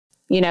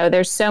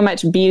there's so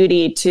much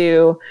beauty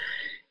to,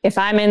 if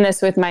I'm in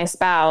this with my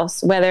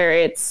spouse, whether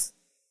it's,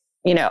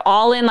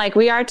 all in like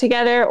we are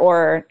together,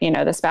 or,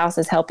 the spouse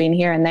is helping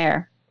here and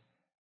there.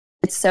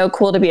 It's so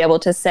cool to be able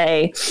to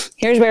say,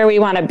 here's where we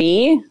want to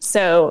be.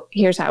 So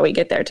here's how we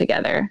get there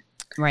together.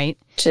 Right.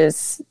 Which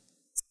is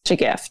such a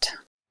gift.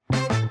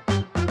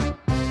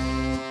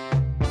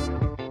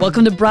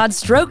 Welcome to Broad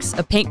Strokes,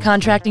 a paint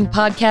contracting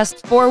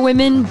podcast for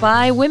women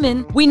by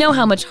women. We know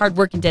how much hard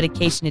work and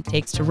dedication it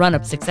takes to run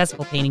a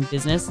successful painting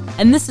business,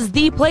 and this is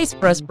the place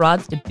for us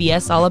broads to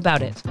BS all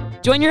about it.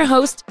 Join your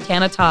host,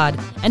 Tana Todd,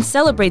 and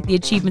celebrate the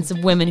achievements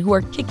of women who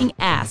are kicking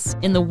ass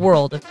in the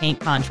world of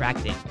paint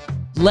contracting.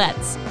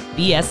 Let's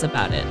BS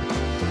about it.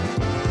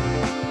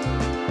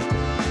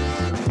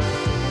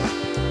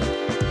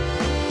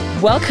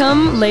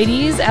 Welcome,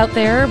 ladies out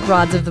there,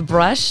 broads of the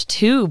brush,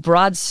 to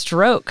Broad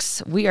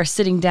Strokes. We are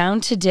sitting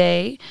down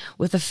today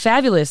with the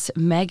fabulous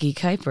Maggie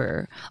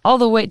Kuyper. All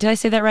the way, did I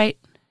say that right?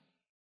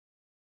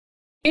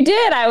 You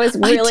did. I was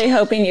really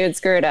hoping you would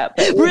screw it up.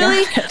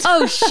 Really?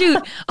 Oh,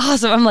 shoot.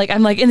 Awesome. I'm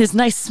like in this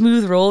nice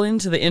smooth roll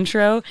into the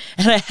intro,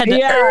 and I had to.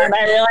 Yeah, and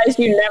I realized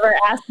you never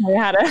asked me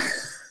how to.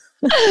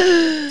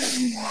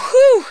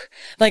 Whew.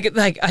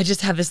 Like I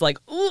just have this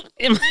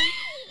in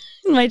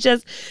my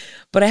chest.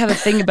 But I have a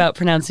thing about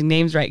pronouncing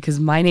names right, because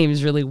my name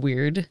is really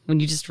weird when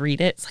you just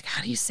read it. It's like,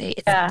 how do you say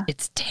it?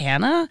 It's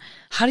Tana?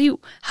 How do you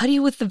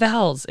with the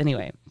vowels?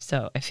 Anyway,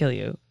 so I feel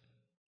you.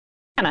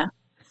 Tana.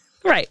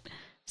 Right.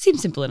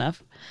 Seems simple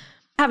enough.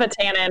 I have a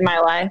Tana in my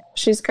life.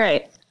 She's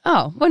great.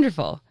 Oh,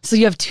 wonderful. So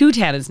you have two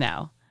Tanas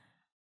now.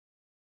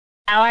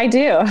 Now I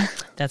do.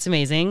 That's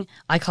amazing.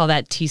 I call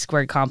that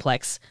T-squared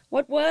complex.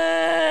 What?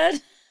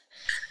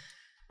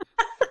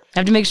 I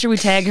have to make sure we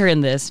tag her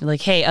in this. Be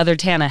like, hey, other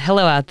Tana,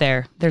 hello out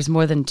there. There's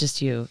more than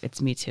just you. It's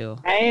me too.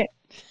 Right.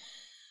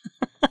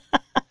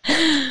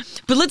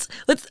 But let's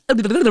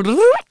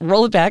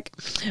roll it back.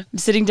 I'm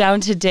sitting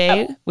down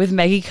today with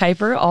Maggie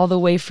Kuyper, all the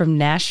way from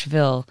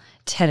Nashville,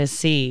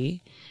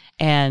 Tennessee.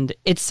 And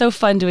it's so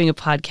fun doing a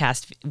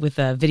podcast with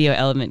a video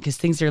element, because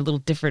things are a little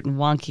different and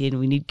wonky, and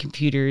we need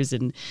computers.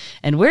 And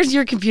where's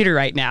your computer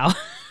right now?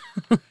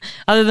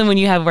 Other than when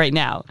you have right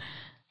now.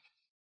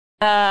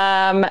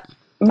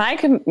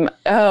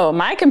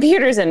 My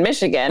computer's in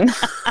Michigan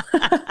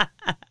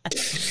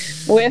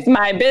with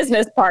my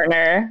business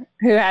partner,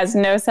 who has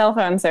no cell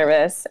phone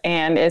service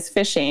and is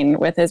fishing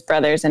with his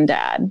brothers and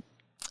dad.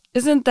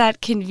 Isn't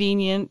that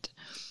convenient?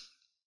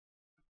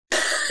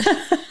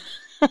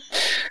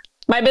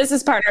 My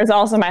business partner is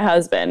also my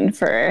husband,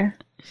 for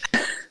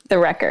the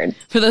record.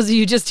 For those of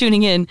you just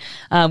tuning in,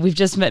 we've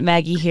just met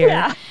Maggie here.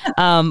 Yeah.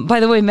 By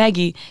the way,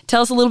 Maggie,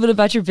 tell us a little bit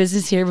about your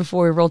business here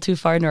before we roll too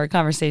far into our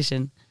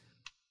conversation.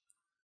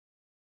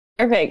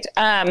 Perfect.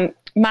 My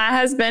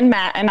husband,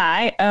 Matt, and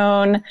I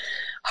own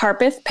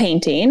Harpeth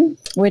Painting,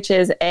 which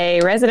is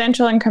a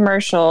residential and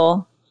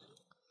commercial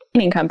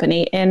painting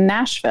company in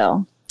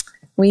Nashville.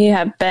 We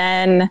have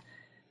been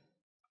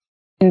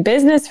in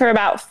business for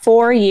about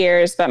 4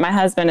 years, but my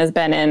husband has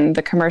been in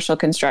the commercial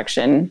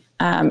construction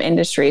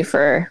industry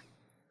for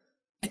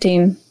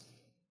 15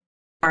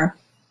 or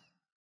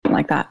something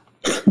like that.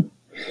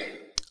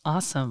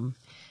 Awesome.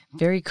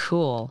 Very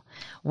cool.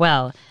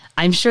 Well,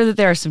 I'm sure that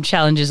there are some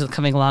challenges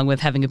coming along with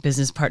having a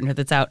business partner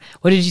that's out.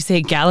 What did you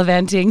say?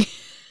 Gallivanting?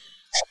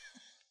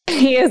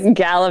 He is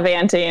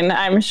gallivanting,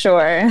 I'm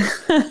sure.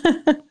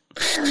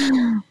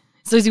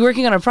 So is he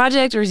working on a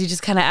project, or is he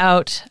just kind of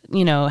out,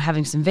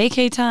 having some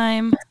vacay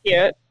time?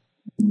 Cute.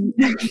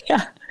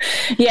 Yeah.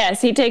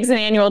 Yes, he takes an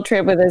annual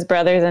trip with his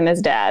brothers and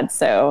his dad.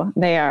 So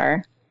they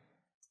are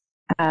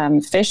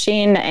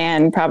fishing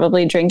and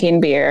probably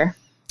drinking beer.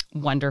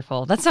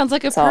 Wonderful. That sounds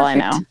like That's all I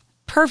know.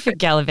 Perfect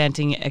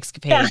gallivanting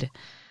escapade. Yeah.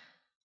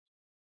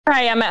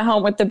 I am at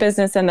home with the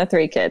business and the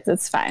 3 kids.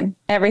 It's fine.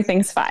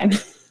 Everything's fine.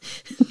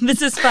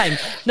 This is fine.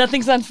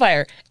 Nothing's on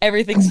fire.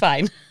 Everything's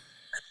fine.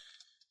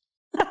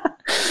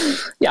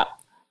 Yeah.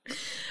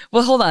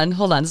 Well, hold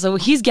on. So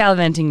he's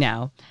gallivanting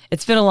now.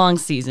 It's been a long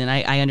season.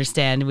 I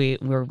understand.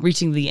 We're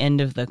reaching the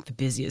end of the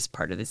busiest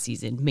part of the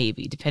season,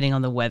 maybe, depending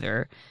on the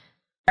weather.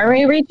 Are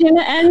we reaching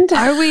the end?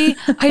 Are we?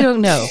 I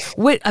don't know.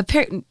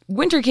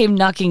 Winter came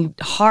knocking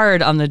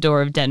hard on the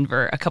door of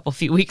Denver a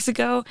few weeks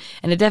ago,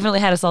 and it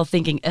definitely had us all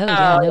thinking,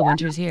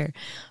 winter's here.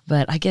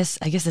 But I guess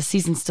the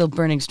season's still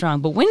burning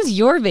strong. But when's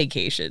your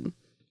vacation?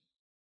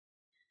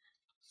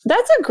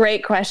 That's a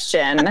great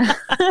question.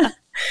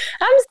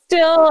 I'm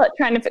still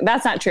trying to.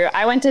 That's not true.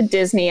 I went to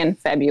Disney in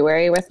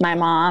February with my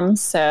mom,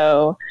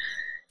 so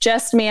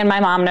just me and my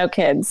mom, no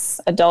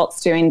kids,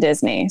 adults doing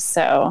Disney.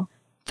 So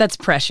that's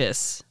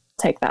precious.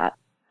 Take that.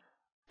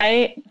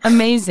 Right?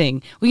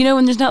 Amazing. Well,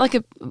 when there's not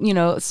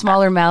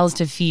smaller mouths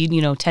to feed,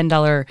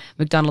 $10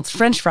 McDonald's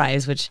French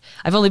fries, which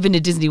I've only been to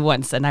Disney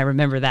once, and I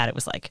remember that it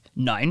was like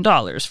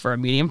 $9 for a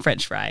medium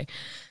French fry.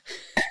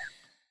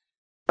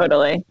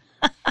 Totally.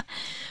 But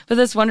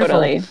that's wonderful.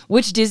 Totally.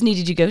 Which Disney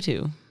did you go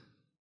to?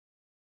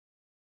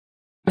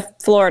 The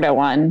Florida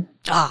one.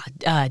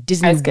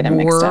 Disney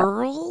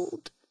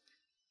World?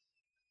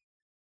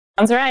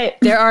 Sounds right.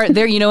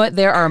 You know what?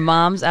 There are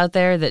moms out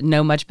there that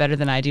know much better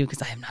than I do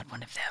because I am not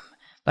one of them.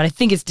 But I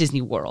think it's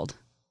Disney World.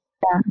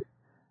 Yeah.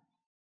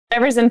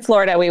 Whatever's in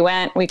Florida, we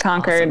went. We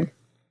conquered. Awesome.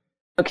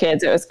 No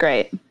kids. It was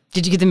great.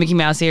 Did you get the Mickey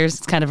Mouse ears?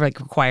 It's kind of like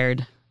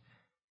required.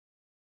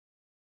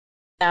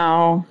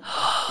 No,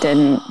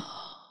 didn't.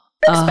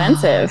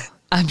 Expensive.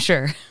 I'm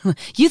sure.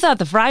 You thought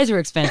the fries were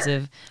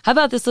expensive. How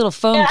about this little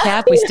foam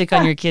cap we stick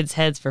on your kids'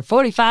 heads for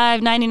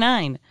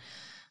 $45.99?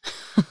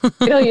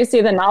 You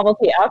see the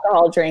novelty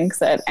alcohol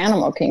drinks at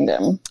Animal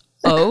Kingdom.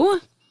 Oh?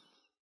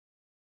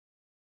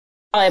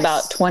 Probably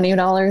about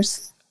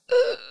 $20.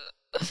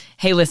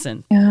 Hey,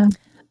 listen. Yeah.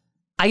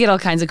 I get all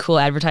kinds of cool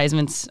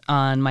advertisements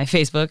on my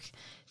Facebook,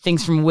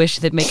 things from Wish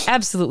that make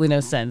absolutely no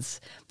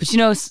sense. But you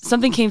know,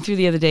 something came through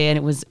the other day, and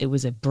it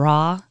was a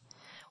bra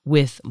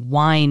with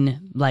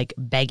wine like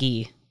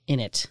baggie in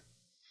it,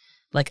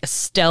 like a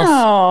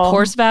stealth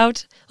pour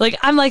spout. Like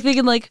I'm like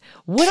thinking, like,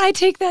 would I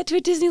take that to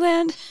a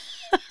Disneyland?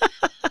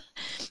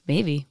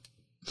 Maybe.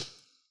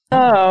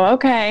 Oh,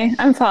 okay.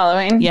 I'm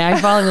following. Yeah, I'm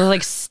following.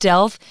 Like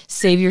stealth,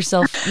 save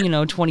yourself,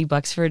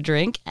 $20 for a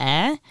drink.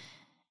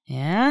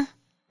 Yeah.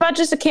 How about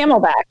just a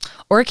Camelback?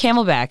 Or a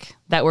Camelback.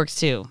 That works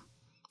too.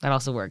 That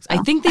also works. I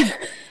think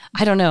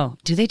I don't know.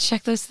 Do they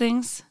check those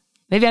things?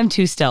 Maybe I'm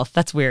too stealth.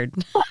 That's weird.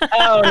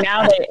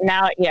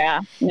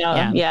 Yeah,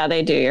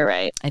 they do. You're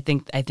right. I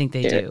think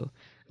they do.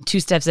 2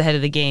 steps ahead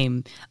of the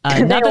game.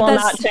 They will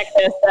not check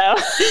this, though.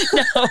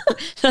 No,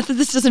 not that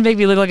this doesn't make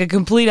me look like a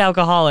complete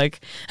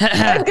alcoholic.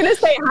 I was going to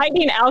say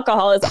hiding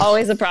alcohol is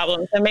always a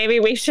problem, so maybe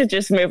we should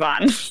just move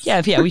on.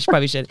 Yeah, we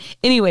probably should.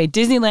 Anyway,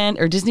 Disneyland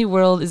or Disney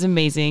World is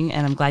amazing,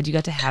 and I'm glad you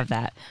got to have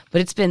that.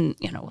 But it's been,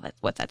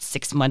 that's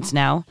 6 months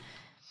now.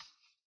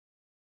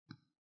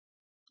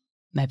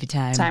 Might be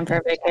time. Time for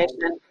a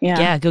vacation. Yeah.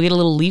 Yeah, go get a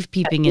little leaf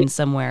peeping in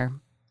somewhere.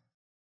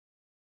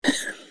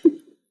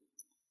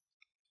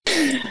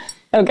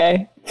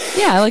 Okay.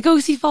 Yeah, like go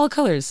see fall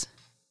colors.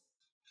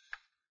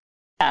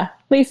 Yeah,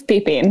 leaf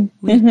peeping.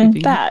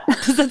 That.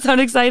 Does that sound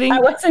exciting? I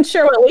wasn't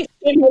sure what leaf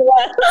peeping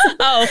was.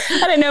 Oh.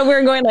 I didn't know if we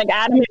were going like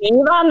Adam and Eve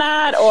on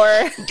that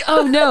or...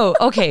 Oh, no.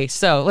 Okay,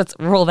 so let's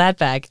roll that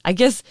back. I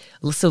guess,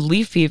 so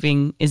leaf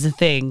peeping is a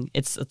thing.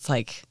 It's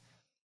like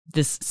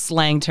this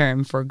slang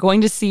term for going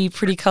to see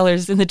pretty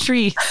colors in the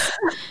trees.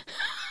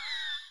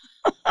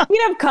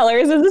 You have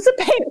colors. Is this a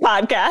paint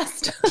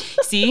podcast?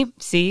 See,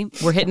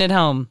 we're hitting it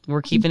home.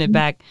 We're keeping it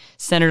back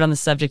centered on the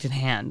subject at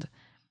hand.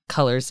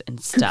 Colors and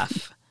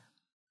stuff.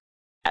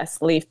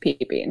 Yes, leaf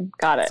peeping.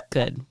 Got it. That's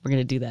good. We're going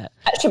to do that.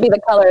 That should be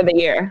the color of the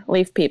year,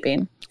 leaf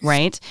peeping.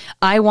 Right?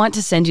 I want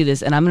to send you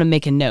this, and I'm going to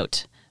make a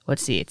note.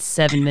 Let's see, it's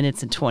 7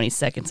 minutes and 20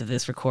 seconds of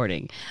this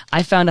recording.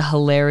 I found a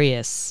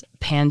hilarious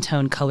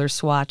Pantone color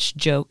swatch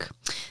joke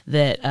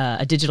that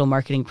a digital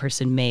marketing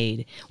person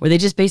made, where they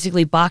just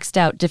basically boxed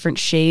out different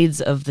shades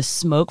of the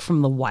smoke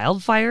from the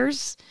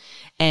wildfires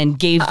and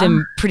gave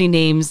them pretty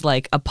names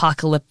like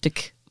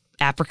apocalyptic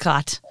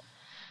apricot.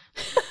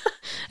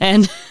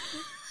 And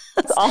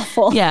that's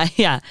awful.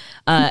 Yeah.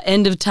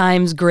 End of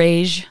times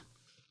greige.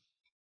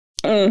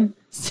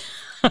 That's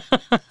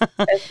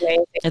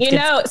amazing.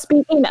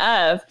 Speaking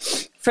of,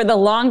 for the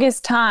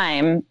longest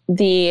time,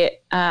 the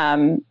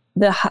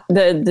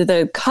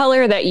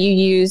color that you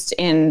used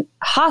in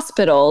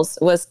hospitals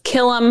was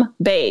Killam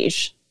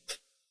beige.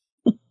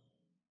 I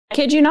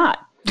kid you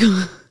not.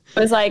 It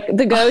was like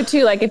the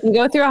go-to, like if you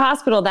go through a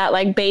hospital, that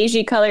like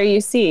beigey color you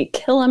see,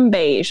 Killam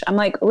beige. I'm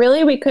like,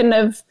 really? We couldn't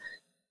have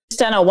just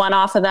done a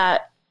one-off of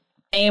that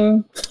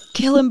name?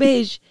 Killam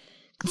beige.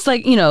 It's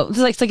like,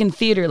 it's like in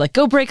theater, like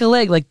go break a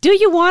leg. Like, do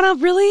you want to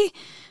really?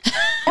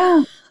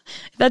 Yeah.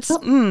 That's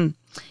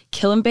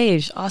Killam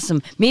beige.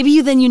 Awesome. Maybe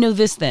you know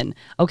this then.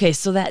 Okay.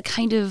 So that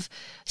kind of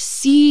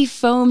sea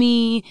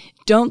foamy,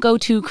 don't go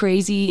too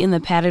crazy in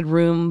the padded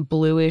room,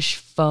 bluish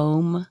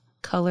foam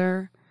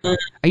color. Are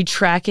you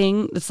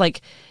tracking? It's like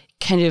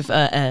kind of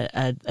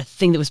a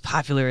thing that was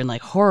popular in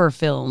like horror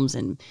films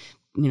and,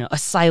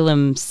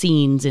 asylum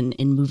scenes in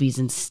movies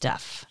and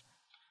stuff.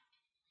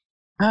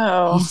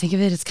 Oh. You think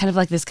of it, it's kind of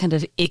like this kind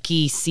of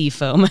icky sea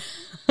foam.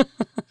 I've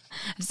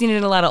seen it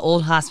in a lot of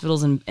old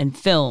hospitals and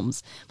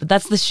films, but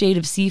that's the shade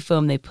of sea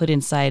foam they put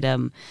inside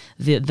the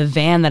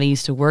van that I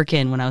used to work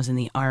in when I was in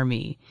the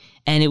Army.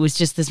 And it was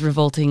just this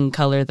revolting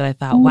color that I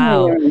thought,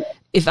 wow,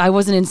 if I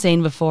wasn't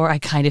insane before, I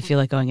kind of feel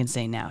like going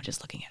insane now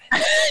just looking at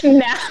it.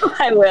 Now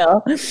I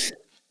will.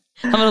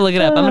 I'm going to look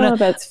it up.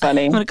 That's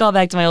funny. I'm going to call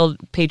back to my old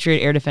Patriot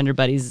Air Defender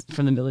buddies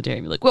from the military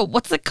and be like, well,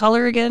 what's the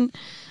color again?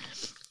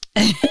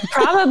 It's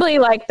probably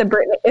like the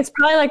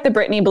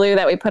Britney blue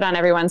that we put on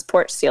everyone's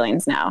porch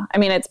ceilings now. I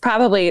mean, it's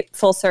probably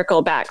full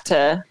circle back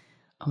to.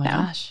 Oh my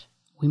gosh,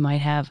 we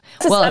might have.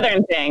 It's a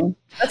Southern thing.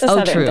 That's a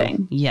Southern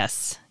thing.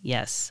 Yes.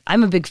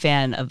 I'm a big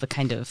fan of the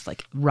kind of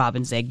like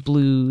robin's egg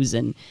blues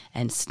and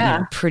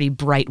pretty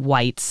bright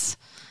whites.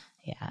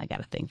 Yeah, I got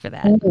a thing for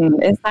that.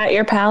 Is that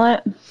your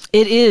palette?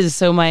 It is.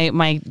 So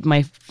my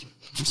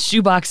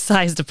shoebox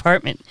sized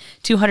apartment,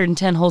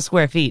 210 whole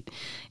square feet,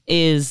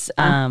 is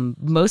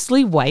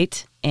mostly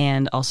white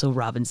and also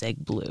robin's egg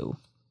blue.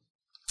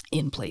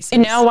 in places. You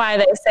know why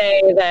they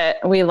say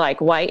that we like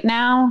white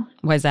now?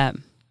 Why is that?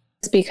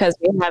 It's because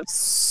we have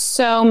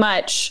so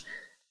much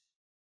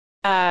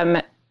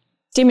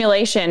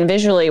stimulation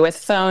visually with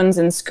phones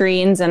and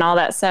screens and all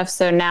that stuff.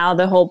 So now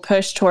the whole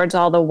push towards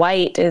all the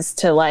white is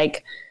to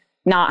like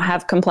not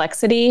have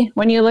complexity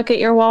when you look at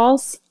your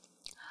walls.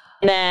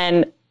 And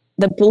then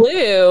the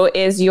blue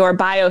is your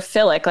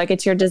biophilic, like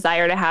it's your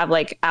desire to have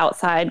like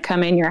outside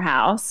come in your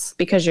house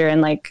because you're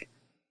in like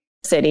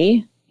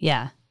city.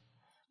 Yeah.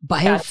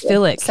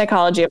 Biophilic.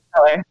 Psychology of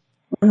color.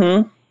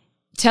 Mm-hmm.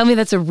 Tell me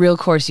that's a real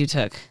course you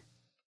took.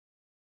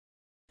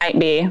 Might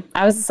be.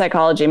 I was a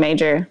psychology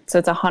major, so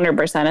it's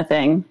 100% a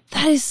thing.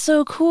 That is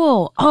so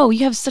cool. Oh,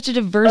 you have such a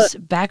diverse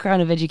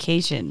background of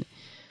education.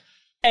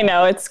 I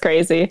know, it's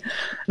crazy.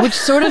 Which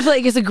sort of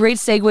like is a great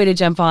segue to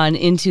jump on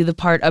into the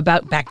part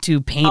about back to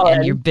paint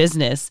and your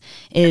business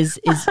is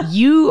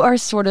you are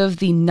sort of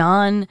the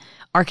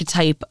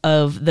non-archetype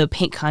of the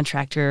paint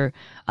contractor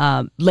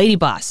lady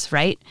boss,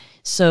 right?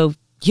 So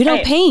you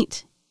don't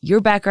paint.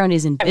 Your background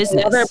is in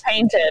business. I've never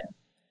painted.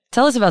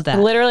 Tell us about that.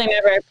 Literally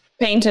never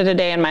painted a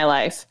day in my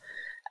life.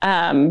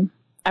 I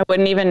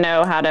wouldn't even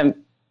know how to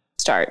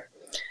start.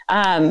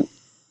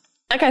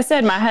 Like I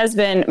said,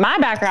 my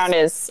background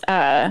is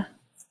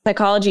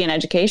psychology and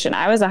education.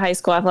 I was a high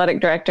school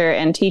athletic director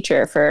and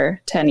teacher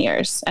for 10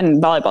 years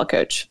and volleyball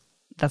coach.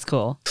 That's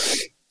cool.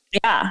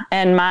 Yeah.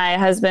 And my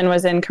husband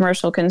was in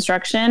commercial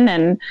construction.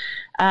 And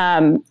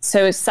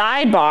so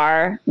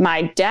sidebar,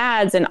 my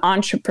dad's an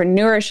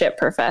entrepreneurship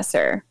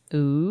professor.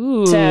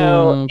 Ooh,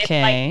 so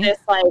okay. It's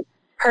like this like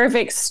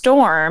perfect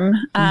storm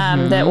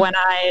that when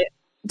I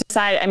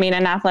decided, I mean,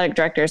 an athletic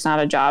director is not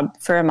a job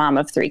for a mom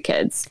of 3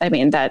 kids. I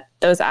mean,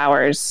 those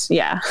hours,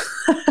 yeah.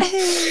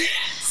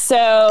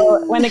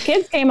 So when the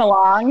kids came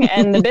along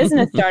and the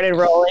business started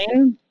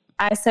rolling,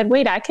 I said,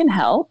 wait, I can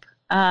help.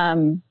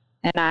 And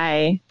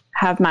I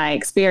have my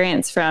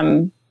experience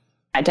from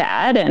my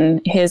dad and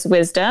his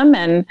wisdom.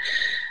 And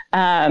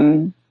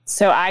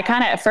so I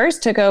kind of at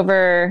first took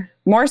over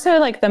more so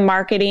like the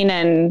marketing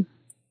and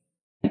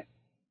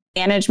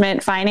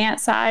management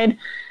finance side.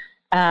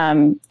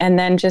 And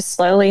then just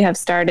slowly have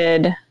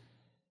started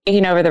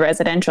taking over the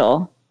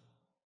residential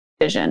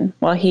vision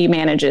while he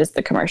manages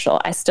the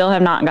commercial. I still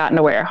have not gotten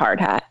to wear a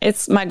hard hat.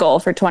 It's my goal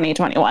for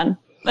 2021.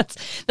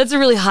 That's a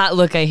really hot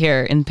look I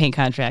hear in paint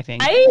contracting.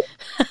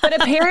 But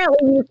apparently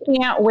you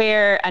can't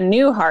wear a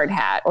new hard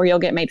hat or you'll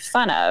get made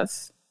fun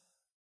of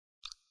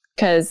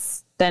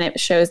because then it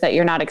shows that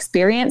you're not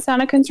experienced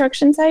on a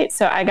construction site.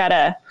 So I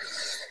gotta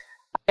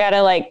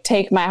like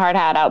take my hard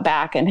hat out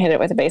back and hit it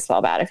with a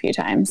baseball bat a few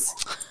times.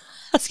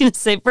 I was going to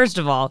say, first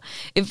of all,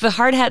 if the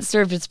hard hat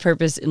served its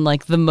purpose in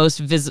like the most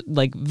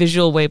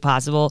visual way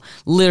possible,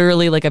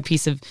 literally like a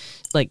piece of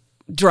like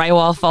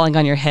drywall falling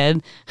on your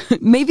head,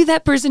 maybe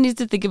that person needs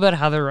to think about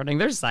how they're running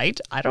their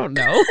site. I don't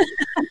know.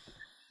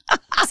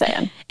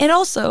 Saying. And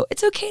also,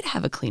 it's okay to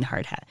have a clean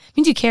hard hat. It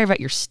means you care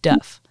about your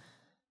stuff.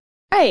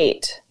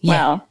 Right.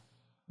 Yeah.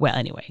 Well,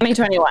 anyway.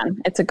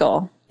 2021. It's a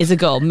goal. It's a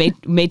goal. May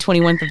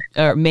 21st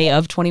or May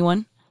of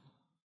 21.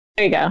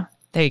 There you go.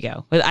 There you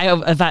go.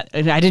 I thought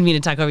I didn't mean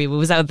to talk over you, but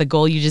was that the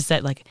goal you just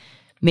set? Like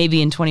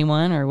maybe in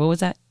 21 or what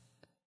was that?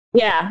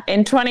 Yeah.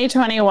 In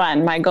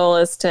 2021, my goal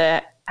is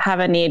to have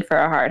a need for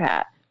a hard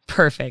hat.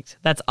 Perfect.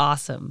 That's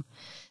awesome.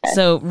 Okay.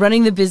 So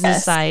running the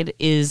business side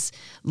is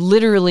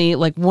literally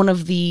like one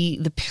of the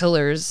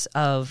pillars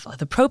of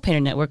the Pro Painter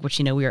Network, which,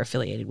 you know, we are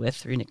affiliated with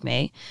through Nick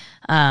May.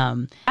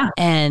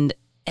 And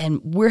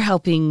we're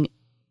helping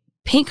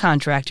paint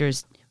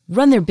contractors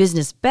run their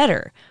business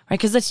better, right?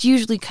 Because that's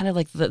usually kind of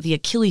like the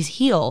Achilles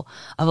heel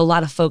of a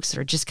lot of folks that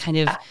are just kind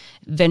of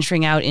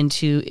venturing out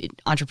into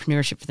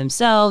entrepreneurship for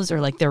themselves,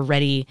 or like they're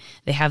ready,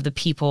 they have the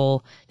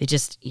people, they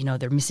just, you know,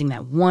 they're missing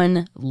that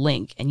one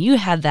link. And you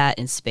had that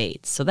in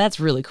spades. So that's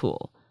really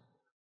cool.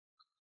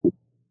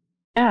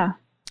 Yeah.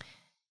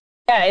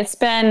 Yeah, it's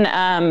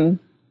been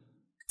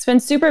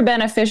super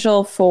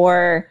beneficial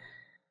for,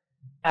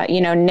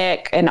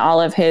 Nick and all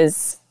of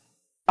his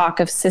talk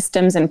of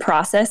systems and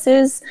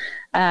processes.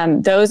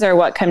 Those are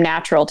what come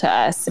natural to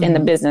us in the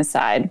business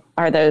side,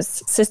 are those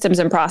systems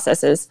and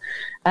processes.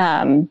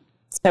 So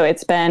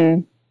it's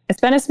been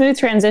a smooth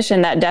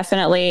transition that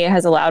definitely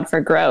has allowed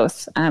for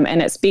growth.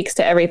 And it speaks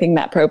to everything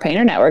that Pro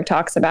Painter Network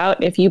talks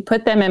about. If you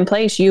put them in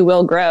place, you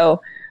will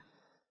grow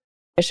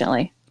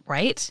efficiently.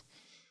 Right.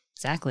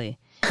 Exactly.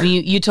 I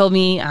mean, you told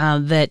me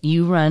that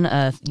you run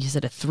you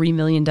said a $3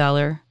 million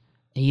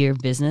a year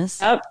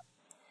business. Yep.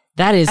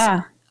 That is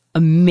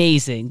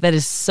amazing. That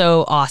is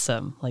so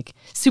awesome. Like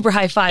super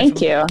high five.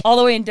 Thank you. All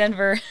the way in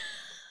Denver.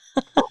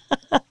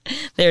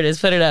 There it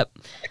is. Put it up.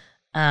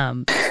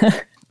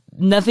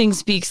 Nothing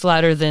speaks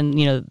louder than,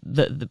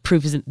 the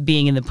proof isn't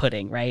being in the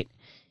pudding, right?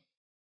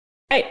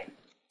 Right.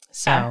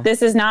 So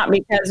this is not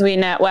because we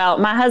know, well,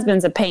 my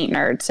husband's a paint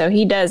nerd, so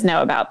he does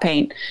know about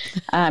paint.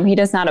 He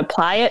does not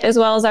apply it as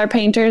well as our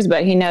painters,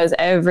 but he knows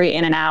every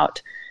in and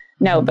out.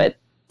 No, but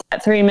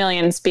that 3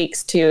 million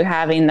speaks to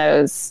having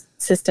those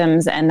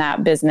systems and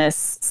that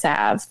business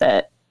salve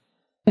that,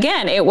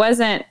 again, it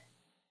wasn't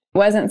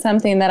wasn't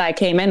something that I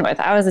came in with.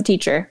 I was a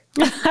teacher.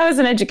 I was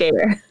an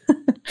educator.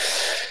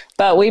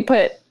 But we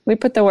put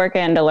the work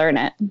in to learn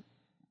it.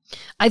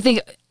 I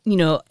think,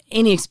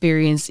 any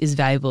experience is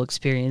valuable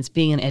experience.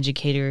 Being an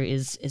educator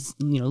is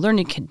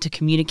learning to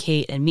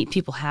communicate and meet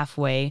people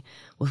halfway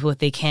with what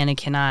they can and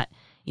cannot,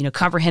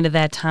 comprehend at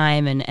that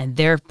time and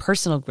their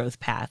personal growth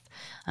path.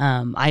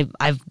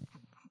 I've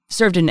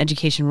served in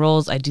education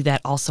roles. I do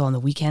that also on the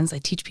weekends. I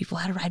teach people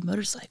how to ride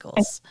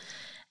motorcycles.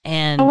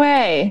 And no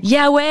way.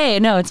 Yeah, way.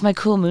 No, it's my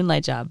cool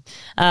moonlight job.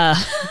 My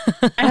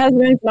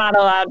husband's not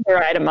allowed to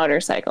ride a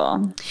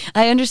motorcycle.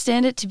 I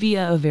understand it to be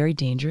a very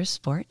dangerous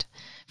sport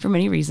for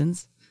many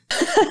reasons.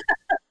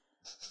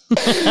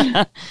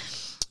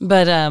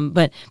 But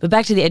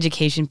back to the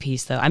education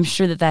piece, though. I'm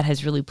sure that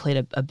has really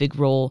played a big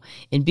role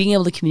in being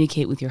able to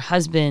communicate with your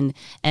husband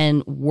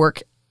and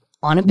work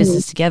on a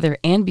business together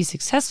and be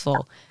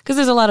successful. Because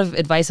there's a lot of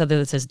advice out there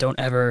that says, don't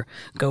ever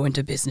go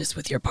into business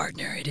with your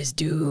partner. It is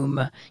doom.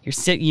 You're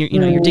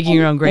digging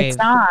your own grave. It's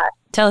not.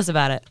 Tell us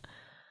about it.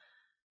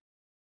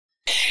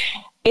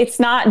 It's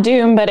not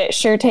doom, but it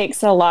sure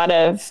takes a lot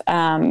of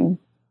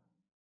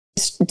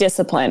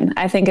discipline,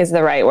 I think is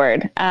the right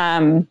word.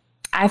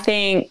 I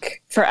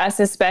think for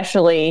us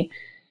especially,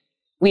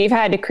 we've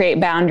had to create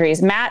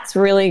boundaries. Matt's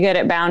really good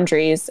at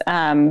boundaries.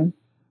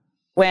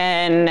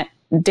 When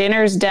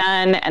dinner's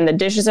done and the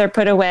dishes are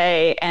put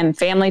away and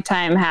family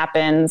time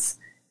happens,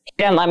 he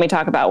doesn't let me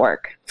talk about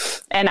work.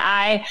 And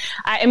I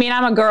mean,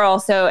 I'm a girl,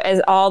 so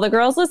as all the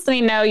girls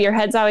listening know, your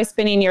head's always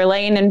spinning. You're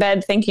laying in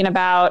bed thinking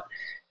about,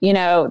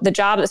 the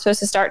job that's supposed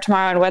to start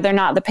tomorrow and whether or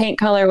not the paint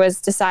color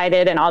was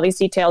decided and all these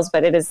details.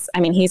 But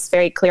he's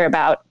very clear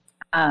about,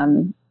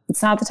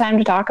 it's not the time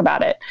to talk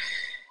about it.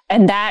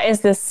 And that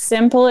is the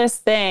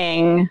simplest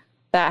thing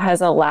that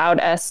has allowed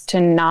us to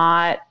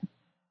not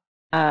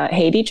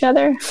hate each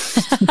other.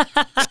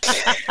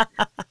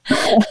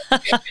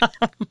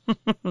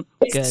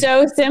 It's Good.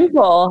 So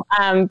simple,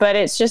 but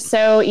it's just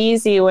so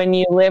easy when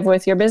you live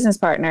with your business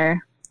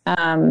partner.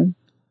 I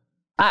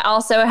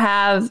also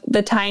have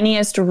the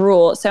tiniest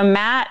rule. So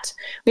Matt,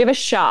 we have a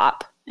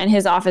shop and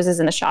his office is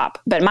in the shop,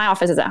 but my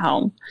office is at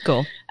home.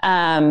 Cool.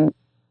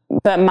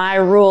 But my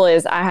rule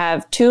is I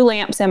have 2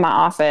 lamps in my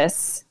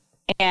office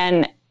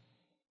and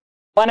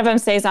one of them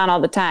stays on all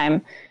the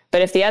time.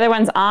 But if the other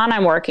one's on,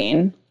 I'm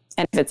working.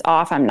 And if it's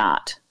off, I'm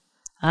not.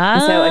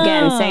 So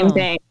again, same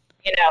thing.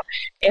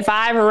 If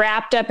I've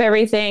wrapped up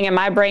everything and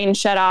my brain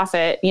shut off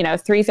at,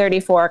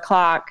 3:30, 4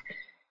 o'clock,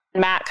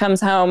 Matt comes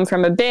home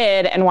from a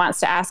bid and wants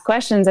to ask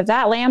questions. If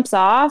that lamp's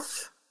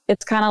off,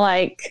 it's kind of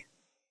like,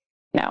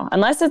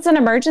 unless it's an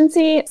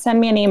emergency, send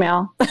me an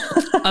email.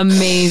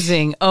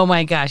 Amazing. Oh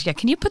my gosh. Yeah.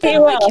 Can you put that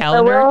on my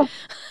calendar?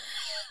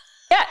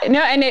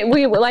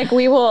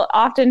 We will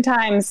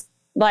oftentimes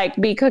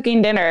be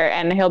cooking dinner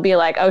and he'll be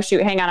like, oh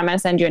shoot, hang on, I'm going to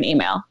send you an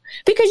email,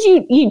 because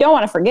you don't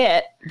want to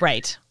forget.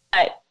 Right.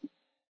 But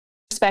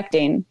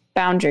respecting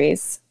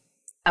boundaries,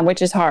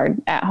 which is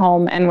hard at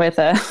home and with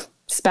a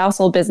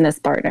spousal business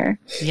partner.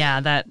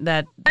 Yeah.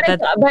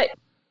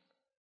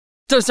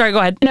 So sorry, go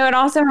ahead. It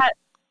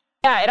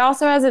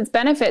also has its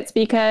benefits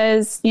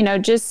because,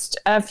 just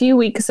a few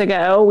weeks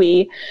ago,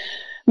 we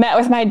met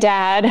with my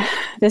dad,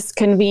 this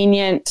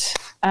convenient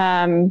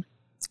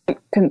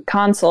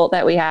consult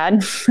that we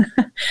had.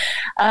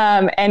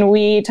 And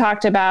we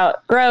talked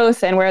about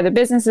growth and where the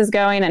business is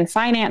going and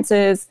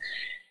finances.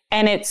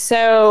 And it's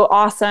so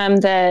awesome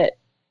that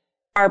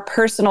our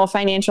personal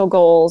financial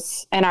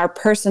goals and our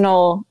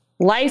personal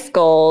life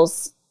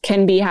goals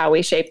can be how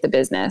we shape the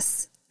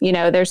business.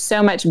 There's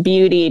so much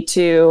beauty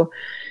to,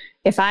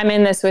 if I'm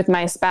in this with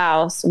my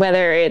spouse,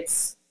 whether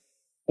it's,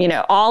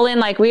 all in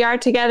like we are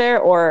together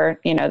or,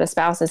 the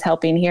spouse is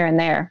helping here and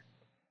there.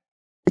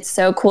 It's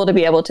so cool to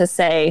be able to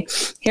say,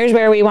 here's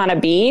where we want to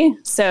be.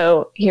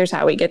 So here's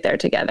how we get there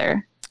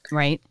together.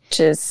 Right. Which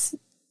is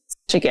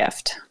such a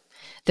gift.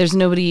 There's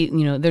nobody,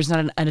 there's not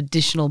an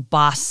additional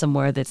boss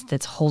somewhere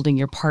that's holding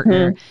your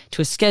partner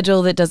to a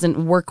schedule that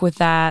doesn't work with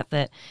that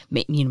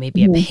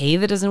maybe a pay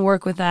that doesn't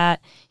work with that.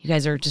 You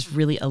guys are just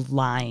really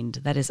aligned.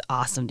 That is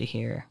awesome to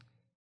hear.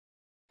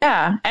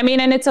 Yeah. And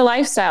it's a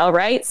lifestyle,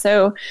 right?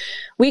 So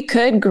we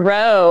could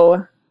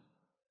grow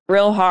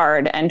real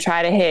hard and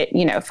try to hit,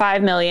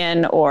 5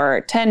 million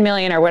or 10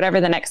 million or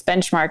whatever the next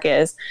benchmark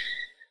is.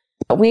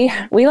 But we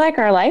like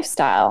our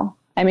lifestyle.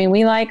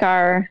 We like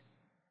our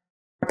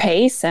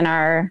pace and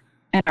our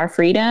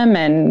freedom,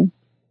 and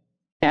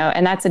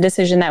and that's a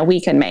decision that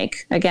we can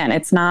make. Again,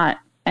 it's not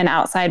an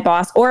outside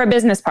boss or a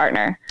business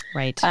partner,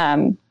 right?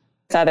 With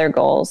other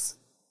goals.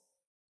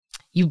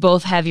 You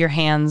both have your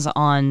hands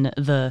on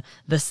the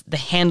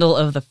handle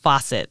of the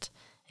faucet,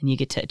 and you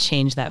get to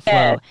change that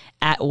flow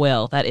at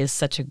will. That is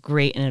such a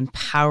great and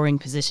empowering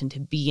position to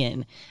be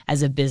in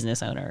as a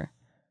business owner.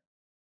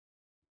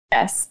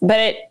 Yes,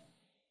 but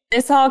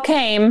this all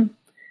came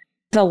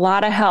with a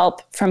lot of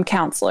help from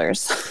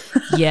counselors.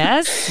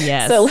 Yes.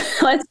 So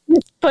let's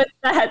just put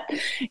that.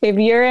 If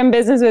you're in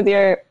business with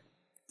your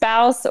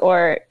spouse,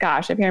 or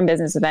gosh, if you're in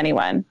business with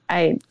anyone,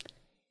 I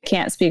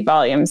can't speak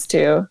volumes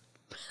to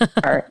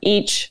or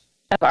each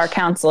of our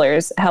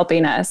counselors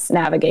helping us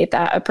navigate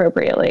that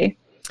appropriately.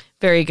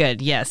 Very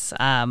good. Yes.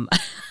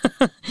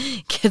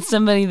 Get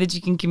somebody that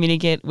you can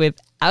communicate with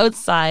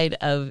outside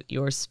of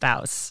your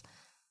spouse.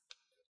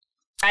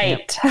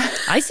 Right. Yep.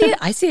 I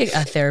see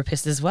a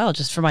therapist as well,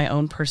 just for my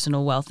own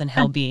personal wealth and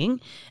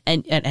well-being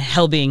and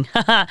well-being.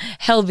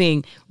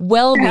 Well-being.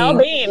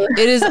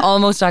 It is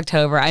almost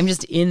October. I'm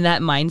just in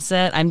that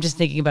mindset. I'm just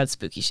thinking about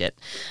spooky shit.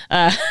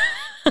 But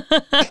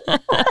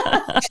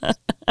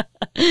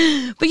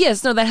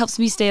yes, no, that helps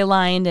me stay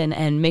aligned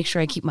and make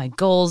sure I keep my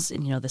goals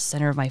and, the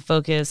center of my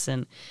focus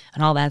and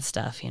all that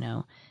stuff,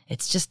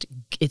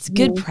 It's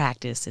good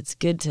practice. It's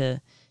good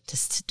to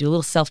do a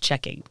little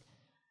self-checking.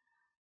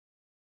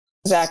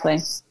 Exactly.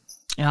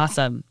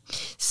 Awesome.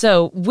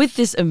 So with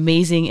this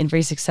amazing and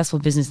very successful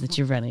business that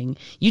you're running,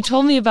 you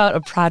told me about a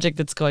project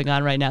that's going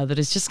on right now that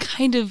is just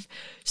kind of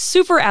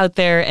super out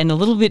there and a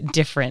little bit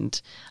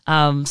different.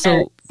 Tell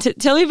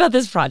me about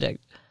this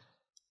project.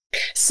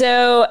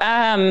 So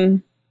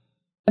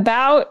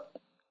about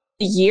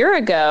a year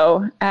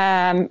ago,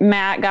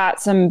 Matt got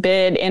some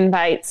bid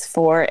invites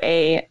for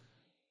a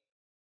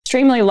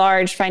extremely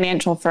large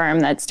financial firm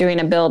that's doing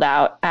a build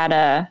out at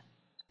a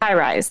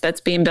high-rise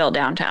that's being built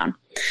downtown.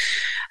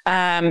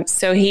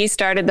 So he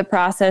started the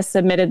process,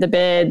 submitted the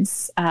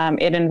bids.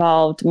 It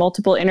involved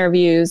multiple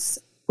interviews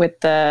with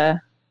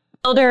the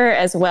builder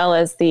as well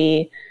as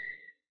the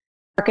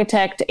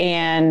architect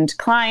and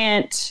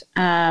client.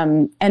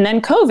 And then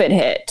COVID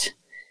hit.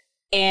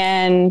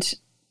 And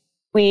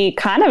we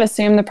kind of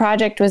assumed the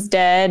project was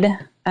dead.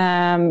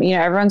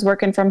 Everyone's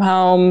working from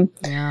home.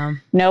 Yeah.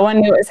 No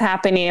one knew what was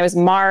happening. It was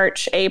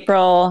March,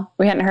 April.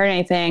 We hadn't heard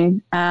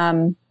anything.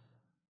 And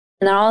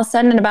then all of a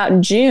sudden in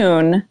about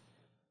June,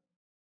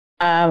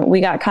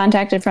 we got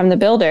contacted from the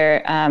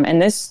builder.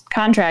 And this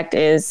contract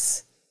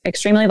is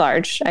extremely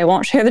large. I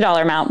won't share the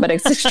dollar amount, but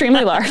it's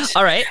extremely large.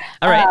 All right.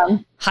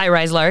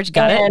 High-rise large.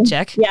 Got it.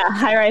 Check. Yeah.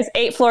 High-rise,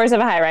 8 floors of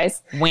a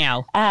high-rise.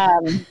 Wow.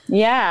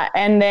 Yeah.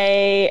 And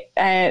the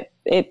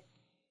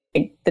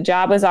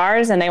job was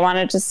ours and they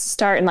wanted to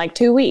start in like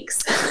 2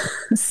 weeks.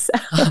 So,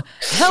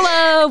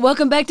 hello,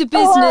 welcome back to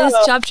business.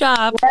 Hello. Chop,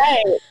 chop.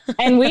 Right.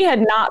 And we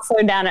had not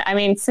slowed down. I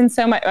mean, since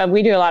so much,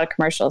 we do a lot of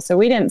commercials, so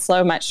we didn't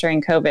slow much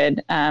during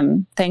COVID.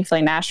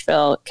 Thankfully,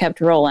 Nashville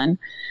kept rolling.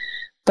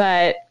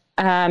 But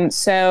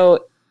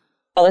so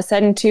all of a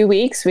sudden, 2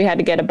 weeks, we had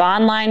to get a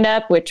bond lined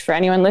up, which for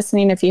anyone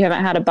listening, if you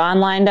haven't had a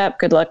bond lined up,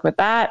 good luck with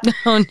that.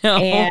 Oh, no.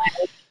 And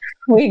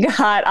we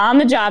got on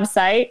the job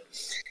site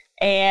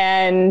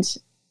and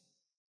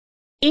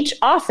each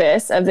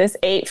office of this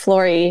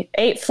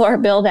 8-floor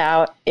build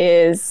out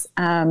is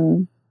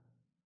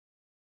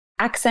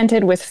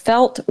accented with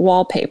felt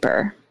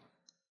wallpaper.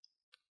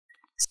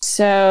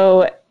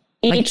 So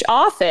each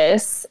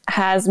office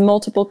has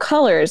multiple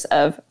colors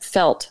of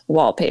felt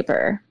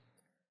wallpaper.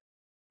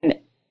 And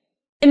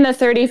in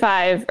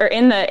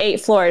the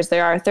 8 floors,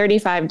 there are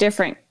 35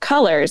 different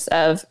colors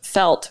of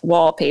felt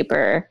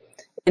wallpaper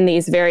in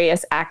these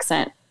various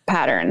accent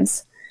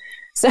patterns.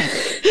 So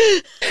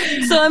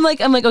I'm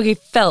like, okay,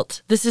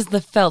 felt. This is the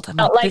felt. I'm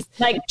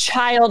like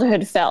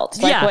childhood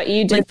felt, like what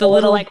you did, like the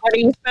little, like, what are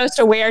you supposed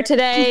to wear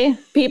today,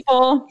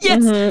 people?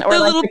 Yes, mm-hmm. Or the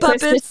like little the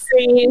puppets.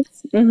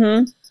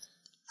 Mm-hmm.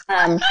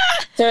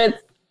 So it's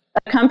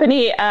a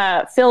company,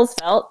 Phil's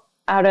Felt,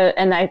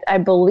 and I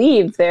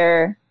believe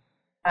this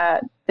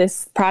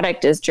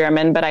product is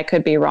German, but I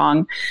could be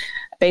wrong.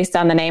 Based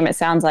on the name, it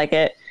sounds like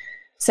it.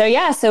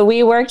 So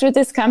we worked with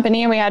this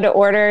company and we had to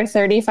order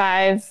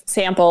 35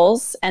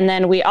 samples. And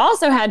then we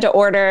also had to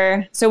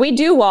order, so we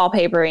do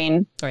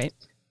wallpapering. Right.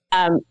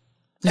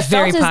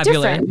 Very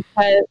popular.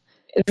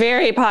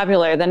 Very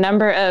popular. The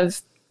number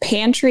of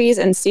pantries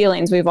and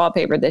ceilings we've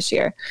wallpapered this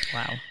year.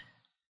 Wow.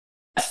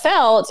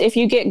 Felt, if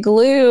you get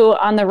glue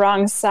on the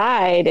wrong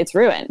side, it's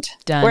ruined.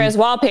 Done. Whereas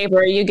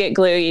wallpaper, you get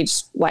glue, you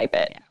just wipe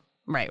it. Yeah.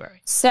 Right.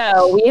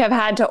 So we have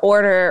had to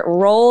order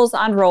rolls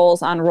on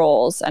rolls on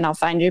rolls, and I'll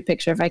find you a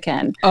picture if I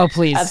can. Oh,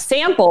 please. Of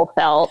sample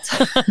felt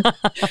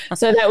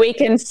so that we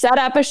can set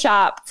up a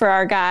shop for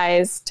our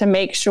guys to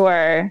make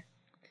sure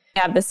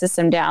we have the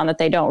system down, that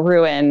they don't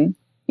ruin,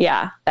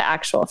 the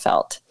actual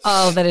felt.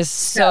 Oh, that is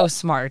so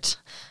smart.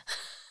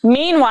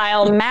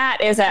 Meanwhile,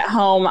 Matt is at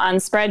home on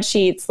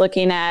spreadsheets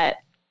looking at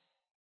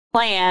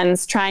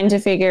plans, trying to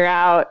figure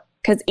out,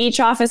 because each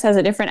office has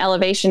a different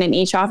elevation and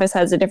each office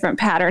has a different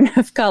pattern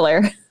of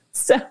color.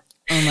 So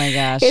oh my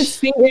gosh, it's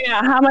figuring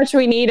out how much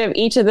we need of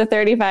each of the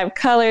 35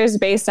 colors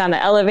based on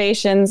the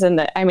elevations. And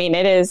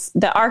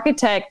the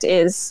architect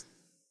is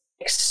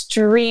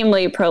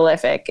extremely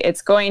prolific.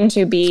 It's going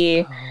to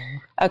be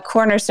a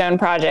cornerstone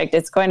project.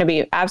 It's going to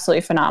be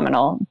absolutely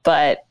phenomenal,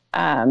 but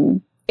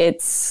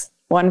it's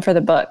one for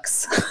the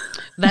books.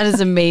 That is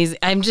amazing.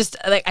 I'm just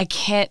like, I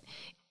can't,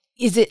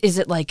 is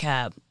it like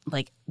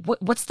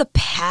what's the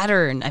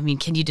pattern? I mean,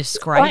 can you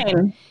describe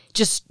it?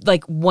 Just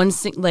like one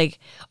thing, like,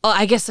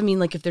 I guess,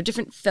 like if they're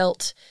different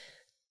felt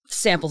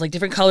samples, like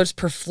different colors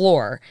per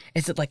floor,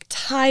 is it like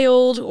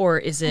tiled or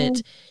is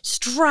it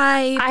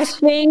striped? I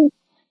think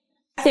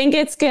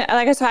it's good.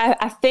 Like I said,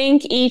 I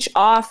think each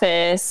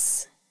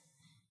office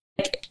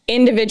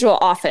individual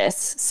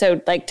office,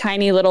 so like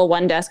tiny little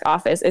one desk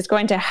office, is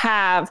going to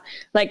have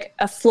like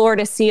a floor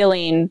to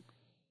ceiling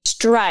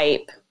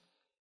stripe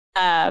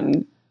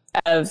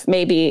of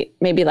maybe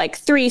like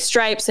 3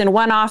 stripes in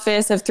one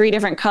office of 3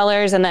 different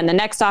colors, and then the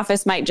next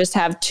office might just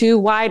have 2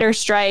 wider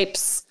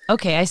stripes.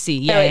 Okay, I see.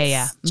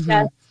 Yeah.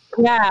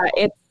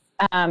 It's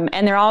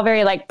and they're all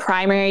very like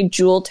primary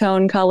jewel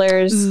tone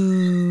colors.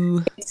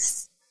 Ooh.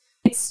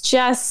 It's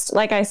just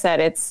like I said,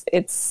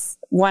 it's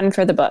one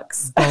for the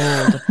books.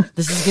 Bold.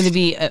 This is going to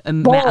be a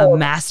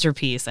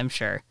masterpiece, I'm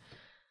sure.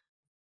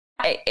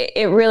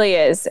 It really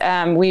is.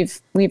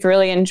 We've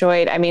really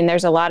enjoyed. I mean,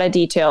 there's a lot of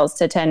details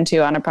to tend to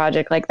on a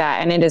project like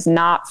that, and it is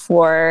not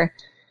for.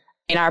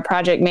 I mean, our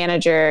project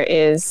manager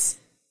is.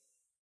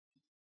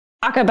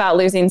 Talk about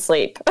losing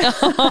sleep. So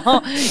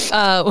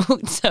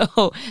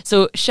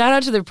shout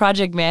out to the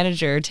project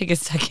manager. Take a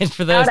second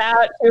for those. Shout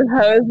out to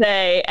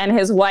Jose and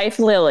his wife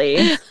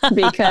Lily,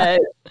 because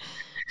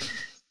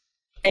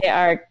they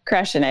are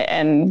crushing it.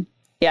 And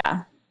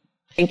yeah,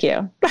 thank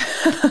you.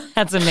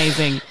 That's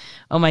amazing.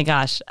 Oh my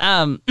gosh.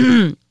 I'm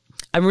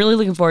really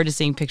looking forward to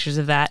seeing pictures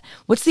of that.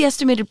 What's the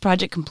estimated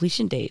project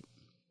completion date?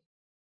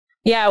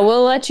 Yeah,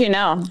 we'll let you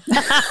know.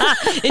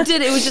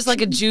 It was just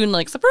like a June,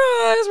 like,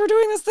 surprise, we're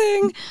doing this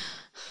thing.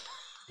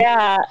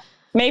 Yeah,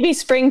 maybe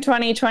spring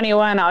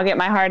 2021, I'll get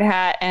my hard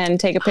hat and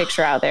take a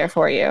picture out there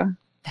for you.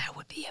 That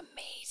would be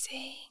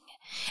amazing.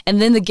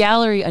 And then the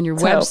gallery on your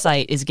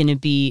website is going to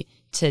be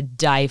to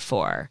die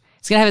for.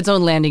 It's going to have its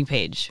own landing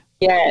page.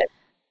 Yes.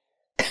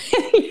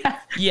 Yeah.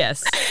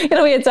 Yes.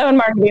 It'll be its own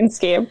marketing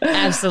scheme.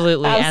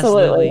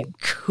 Absolutely.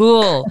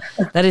 Cool.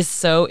 That is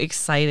so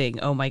exciting.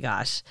 Oh my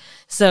gosh.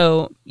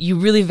 So you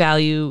really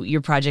value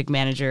your project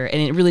manager,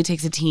 and it really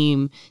takes a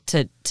team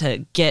to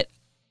get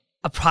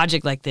a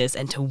project like this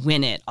and to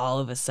win it all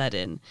of a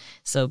sudden.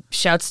 So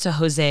shouts to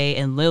Jose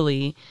and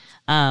Lily.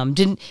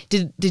 Did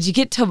you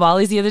get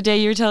tamales the other day?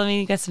 You were telling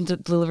me you got some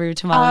delivery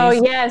tamales.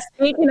 Oh yes.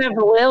 Speaking of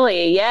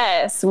Lily,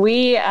 yes,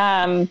 we,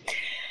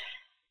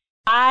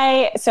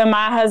 my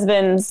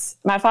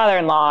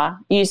father-in-law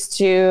used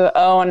to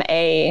own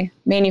a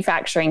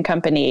manufacturing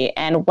company,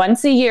 and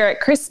once a year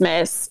at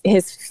Christmas,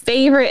 his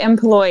favorite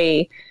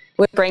employee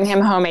would bring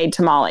him homemade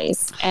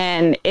tamales.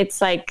 And it's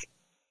like,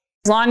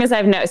 as long as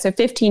I've known, so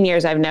 15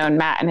 years I've known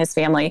Matt and his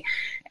family,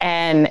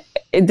 and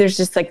there's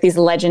just like these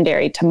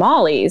legendary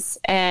tamales.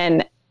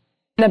 And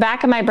in the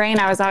back of my brain,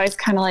 I was always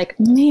kind of like,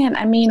 man,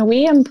 I mean,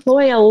 we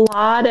employ a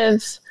lot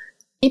of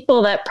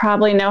people that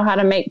probably know how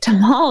to make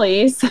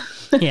tamales.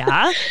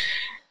 Yeah.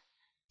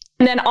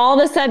 And then all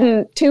of a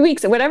sudden, 2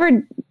 weeks ago,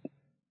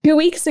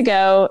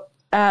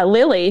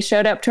 Lily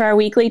showed up to our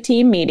weekly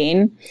team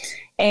meeting,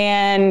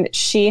 and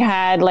she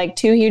had like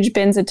 2 huge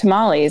bins of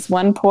tamales,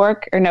 one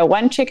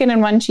chicken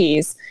and one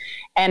cheese.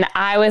 And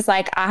I was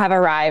like, I have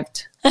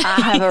arrived.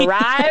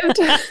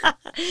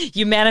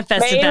 You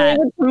manifested that.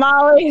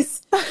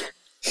 Tamales.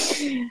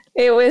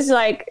 It was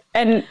like,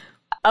 and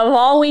of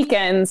all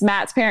weekends,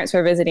 Matt's parents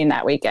were visiting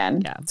that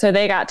weekend. Yeah. So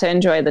they got to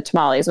enjoy the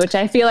tamales, which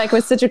I feel like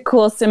was such a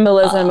cool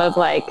symbolism of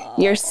like,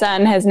 your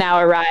son has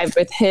now arrived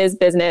with his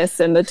business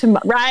and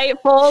right?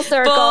 Full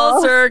circle.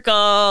 Full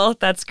circle.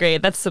 That's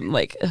great. That's something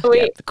like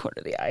the corner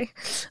of the eye.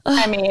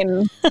 I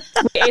mean,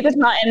 we ate the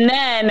tamale. And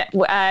then,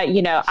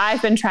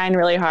 I've been trying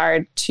really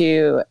hard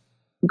to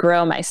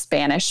grow my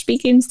Spanish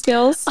speaking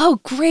skills. Oh,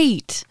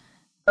 great.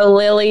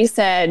 Lily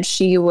said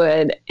she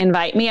would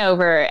invite me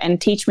over and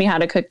teach me how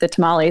to cook the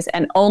tamales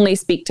and only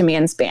speak to me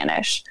in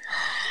Spanish.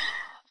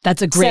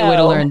 That's a great way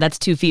to learn. That's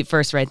 2 feet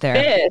first right there.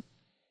 It is.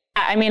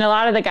 I mean, a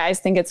lot of the guys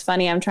think it's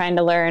funny. I'm trying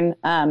to learn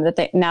that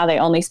they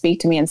only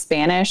speak to me in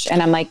Spanish.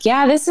 And I'm like,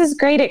 yeah, this is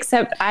great,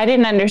 except I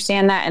didn't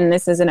understand that. And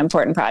this is an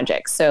important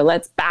project. So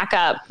let's back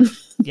up.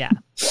 Yeah.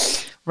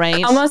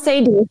 Right. Como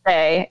se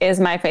dice is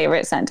my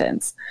favorite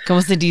sentence. Como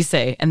se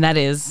dice. And that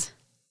is...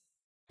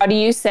 How do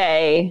you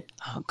say?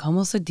 Oh,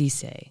 como se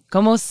dice?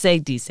 Como se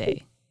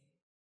dice?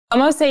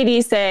 Como se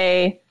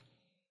dice?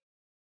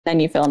 Then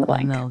you fill in the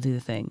blank. And they'll do the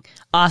thing.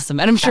 Awesome.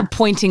 And I'm sure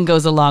pointing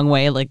goes a long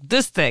way, like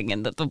this thing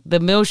and the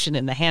motion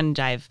and the hand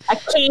jive.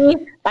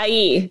 Aquí,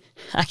 ahí.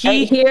 Aquí.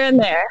 Right here and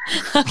there.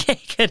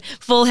 Okay, good.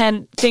 Full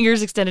hand,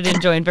 fingers extended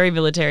and joined. Very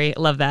military.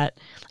 Love that.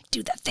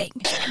 Do that thing.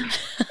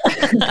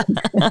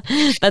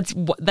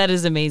 That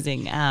is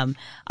amazing. I'm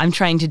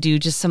trying to do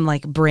just some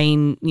like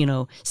brain,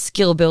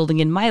 skill building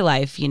in my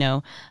life,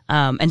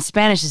 and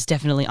Spanish is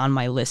definitely on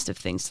my list of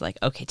things. Like,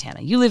 okay,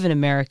 Tana, you live in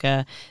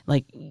America,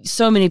 like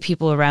so many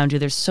people around you.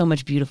 There's so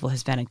much beautiful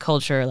Hispanic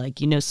culture. Like,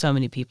 so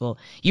many people.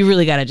 You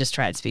really got to just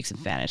try to speak some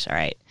Spanish. All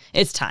right,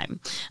 it's time.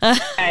 All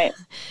right.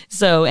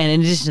 So, and in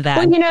addition to that,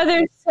 well,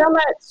 there's so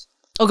much.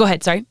 Oh, go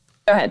ahead. Sorry.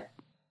 Go ahead.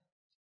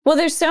 Well,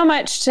 there's so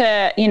much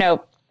to,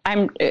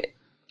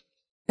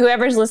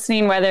 whoever's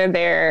listening, whether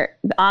they're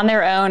on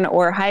their own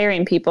or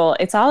hiring people,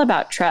 it's all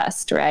about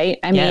trust, right?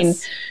 I mean,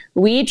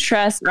 we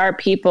trust our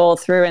people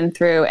through and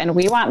through, and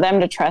we want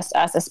them to trust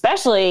us,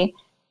 especially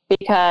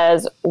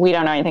because we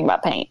don't know anything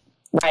about paint,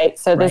 right?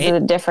 So this is a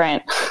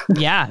different.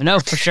 Yeah, no,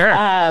 for sure.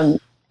 And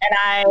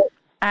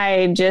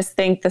I just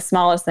think the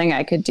smallest thing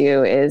I could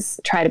do is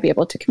try to be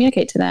able to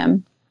communicate to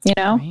them,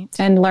 Right.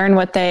 and learn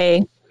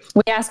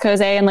we ask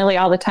Jose and Lily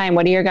all the time,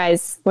 what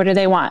do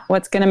they want?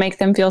 What's going to make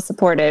them feel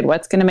supported?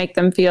 What's going to make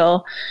them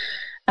feel,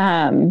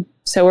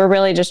 so we're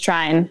really just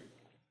trying.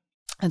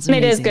 That's and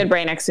amazing. it is good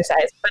brain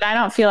exercise, but I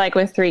don't feel like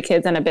with 3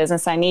 kids in a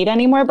business, I need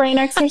any more brain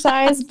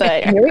exercise,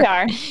 but here we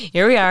are.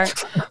 Here we are.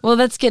 Well,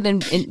 that's good.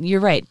 And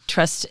you're right.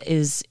 Trust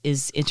is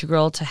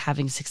integral to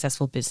having a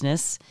successful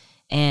business.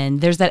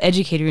 And there's that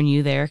educator in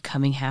you there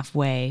coming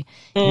halfway.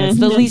 It's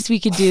the least we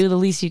could do, the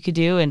least you could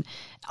do. And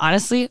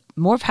honestly,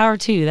 more power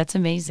to you. That's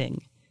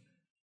amazing.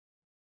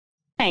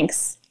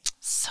 Thanks.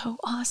 So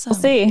awesome. We'll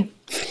see.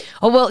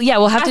 Oh, well, yeah,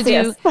 we'll have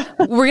to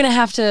we're going to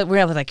have to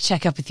like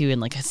check up with you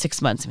in like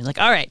 6 months and be like,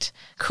 all right,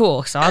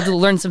 cool. So I'll have to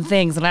learn some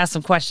things and ask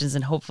some questions,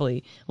 and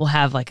hopefully we'll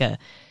have like a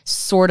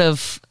sort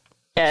of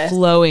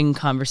flowing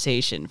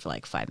conversation for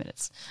like 5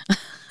 minutes.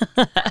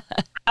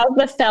 How's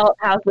the felt?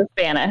 How's the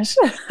Spanish?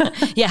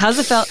 Yeah. How's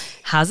the felt?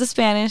 How's the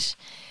Spanish?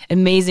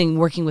 Amazing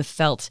working with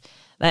felt.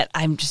 That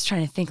I'm just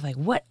trying to think like,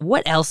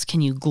 what else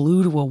can you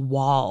glue to a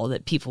wall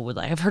that people would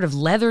like? I've heard of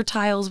leather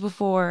tiles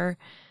before.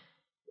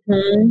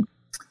 Mm-hmm.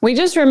 We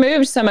just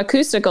removed some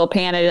acoustical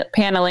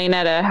paneling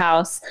at a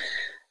house.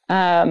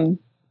 Yeah,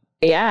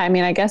 I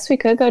mean, I guess we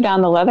could go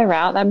down the leather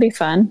route. That'd be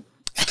fun.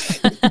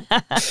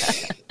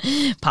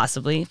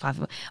 Possibly.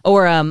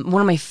 Or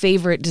one of my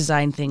favorite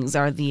design things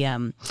are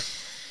the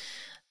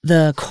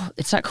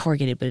it's not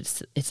corrugated,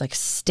 but it's like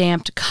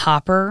stamped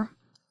copper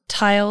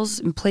tiles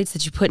and plates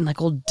that you put in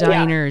like old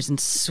diners and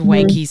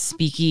swanky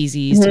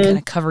speakeasies to kind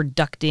of cover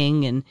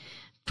ducting and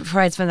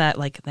provides for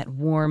that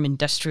warm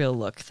industrial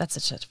look. That's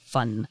such a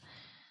fun.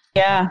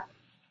 Yeah.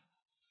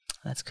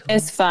 That's cool.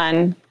 It's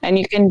fun. And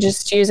you can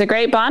just use a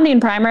great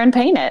bonding primer and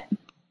paint it.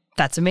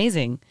 That's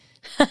amazing.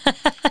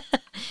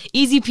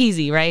 Easy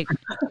peasy, right?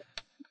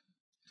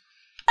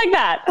 Like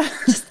that.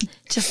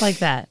 Just like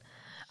that.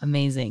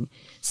 Amazing.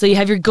 So you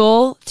have your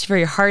goal for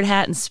your hard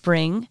hat in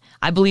spring.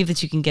 I believe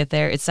that you can get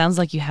there. It sounds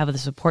like you have the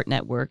support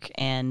network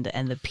and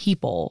the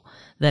people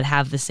that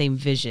have the same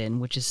vision,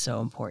 which is so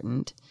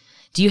important.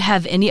 Do you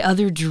have any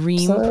other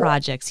dream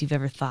projects you've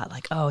ever thought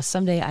like, oh,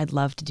 someday I'd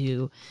love to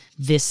do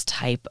this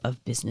type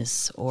of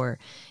business? Or,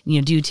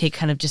 do you take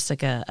kind of just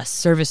like a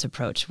service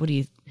approach? What do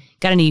you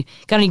got any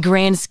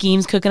grand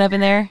schemes cooking up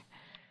in there?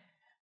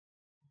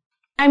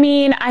 I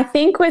mean, I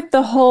think with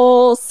the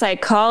whole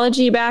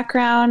psychology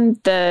background,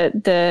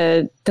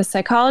 the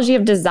psychology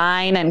of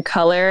design and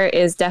color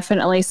is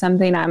definitely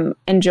something I'm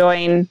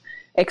enjoying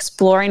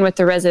exploring with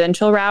the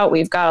residential route.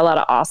 We've got a lot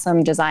of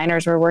awesome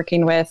designers we're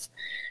working with.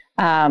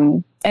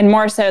 And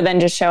more so than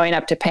just showing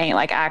up to paint,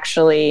 like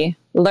actually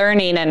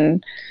learning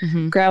and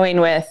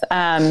growing with.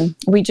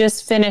 We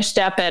just finished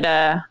up at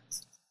a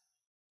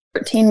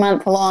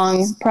 13-month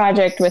long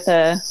project with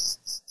a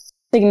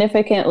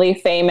significantly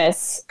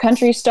famous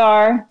country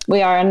star.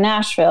 We are in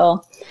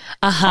Nashville.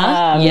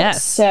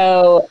 Yes.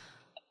 So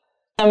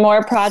some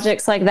more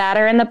projects like that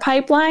are in the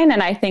pipeline,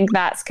 and I think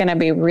that's going to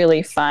be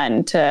really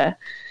fun to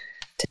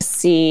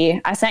see.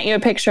 I sent you a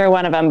picture of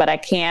one of them, but I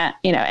can't,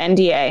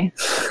 NDA.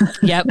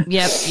 Yep.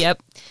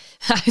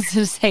 I was going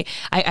to say,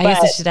 I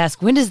guess I should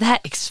ask, when does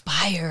that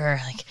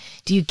expire? Like,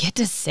 do you get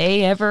to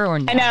say ever or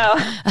not? I know.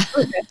 I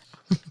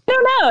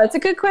don't know. It's a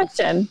good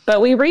question,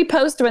 but we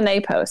repost when they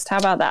post. How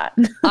about that?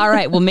 All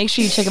right. Well, make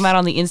sure you check them out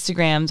on the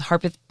Instagrams.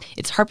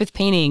 It's Harpeth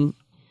Painting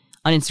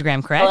on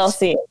Instagram, correct?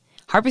 LLC.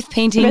 Harpeth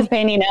Painting. Harpeth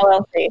Painting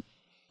LLC.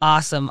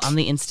 Awesome. On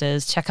the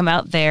Instas. Check them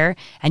out there.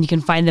 And you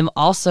can find them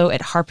also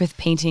at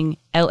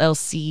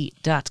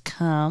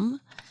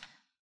harpethpaintingllc.com.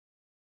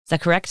 Is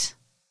that correct?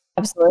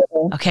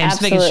 Absolutely. Okay, I'm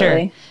just making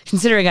sure.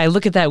 Considering I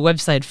look at that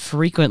website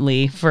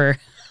frequently for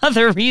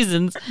other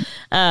reasons.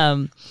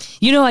 I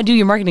do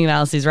your marketing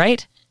analyses,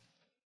 right?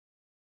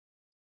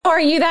 Oh, are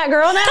you that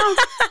girl now?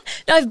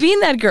 No, I've been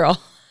that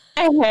girl.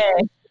 Okay.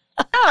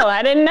 Oh,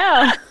 I didn't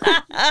know.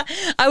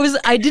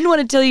 I didn't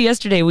want to tell you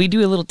yesterday. We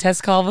do a little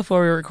test call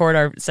before we record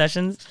our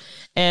sessions.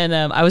 And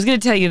I was going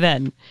to tell you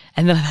then.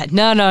 And then I thought,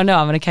 no, I'm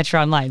going to catch her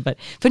online. But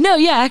no,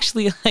 yeah,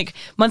 actually, like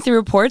monthly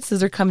reports,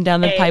 those are coming down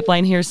the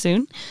pipeline here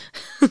soon.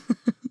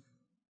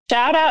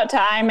 Shout out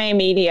to IMA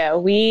Media.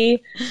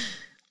 We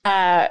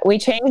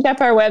changed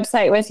up our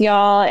website with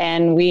y'all,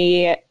 and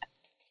we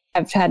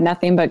have had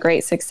nothing but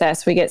great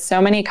success. We get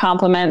so many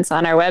compliments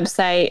on our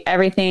website,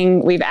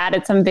 everything. We've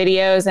added some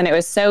videos, and it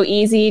was so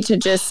easy to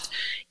just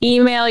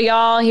email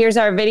y'all, here's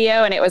our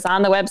video, and it was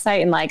on the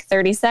website in like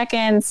 30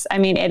 seconds. I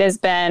mean, it has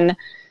been,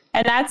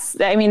 and that's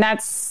going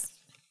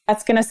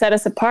to set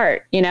us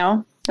apart,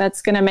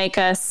 That's going to make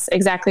us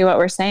exactly what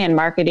we're saying,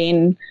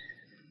 marketing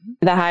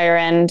the higher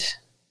end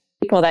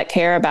people that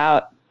care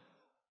about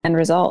end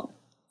result.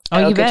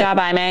 Oh, good job,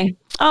 Aimee.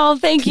 Oh,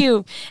 thank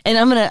you. And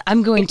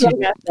I'm going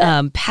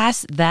to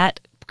pass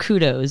that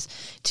kudos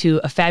to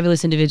a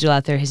fabulous individual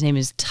out there. His name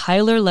is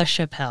Tyler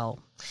LaChapelle.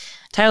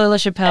 Tyler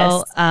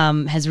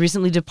LaChapelle has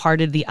recently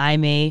departed the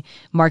IMA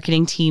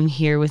marketing team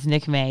here with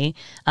Nick May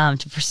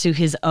to pursue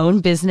his own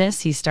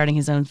business. He's starting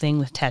his own thing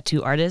with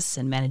tattoo artists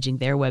and managing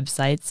their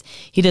websites.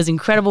 He does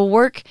incredible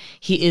work.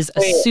 He is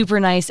a super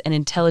nice and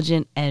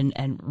intelligent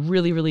and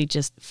really, really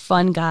just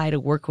fun guy to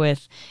work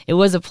with. It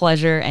was a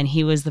pleasure, and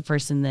he was the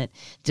person that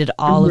did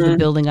all of the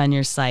building on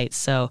your site.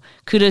 So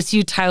kudos to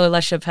you, Tyler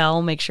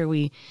LaChapelle. Make sure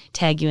we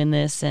tag you in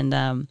this. And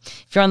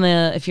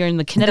if you're in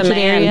the Connecticut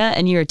area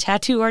and you're a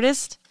tattoo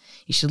artist,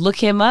 you should look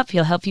him up.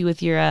 He'll help you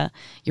with your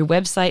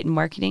website and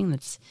marketing.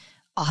 That's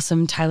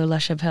awesome, Tyler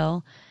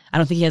LaChapelle. I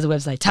don't think he has a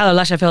website,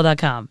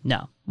 tylerlachapelle.com.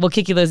 No, we'll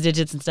kick you those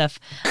digits and stuff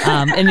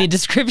in the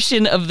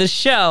description of the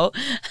show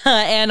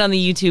and on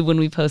the YouTube when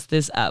we post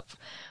this up.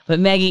 But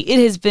Maggie,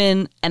 it has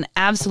been an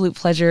absolute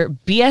pleasure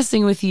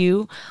BSing with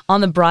you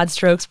on the Broad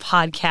Strokes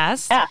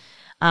podcast. Yeah.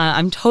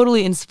 I'm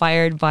totally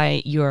inspired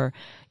by your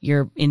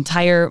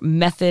entire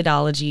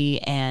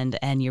methodology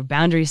and your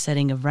boundary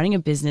setting of running a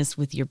business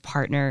with your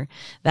partner.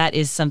 That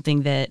is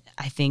something that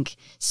I think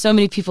so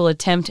many people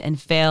attempt and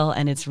fail,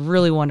 and it's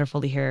really wonderful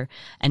to hear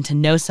and to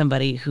know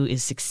somebody who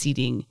is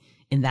succeeding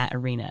in that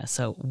arena.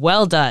 So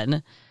well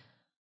done.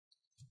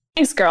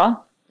 Thanks,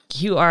 girl.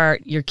 You're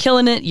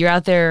killing it. You're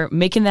out there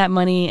making that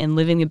money and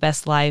living the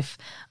best life.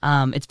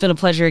 It's been a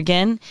pleasure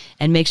again.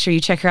 And make sure you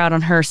check her out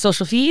on her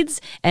social feeds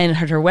and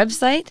her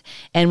website.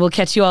 And we'll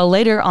catch you all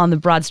later on the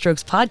Broad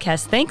Strokes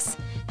podcast. Thanks.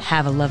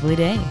 Have a lovely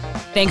day.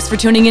 Thanks for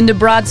tuning into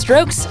Broad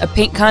Strokes, a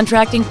paint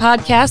contracting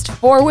podcast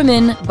for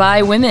women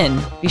by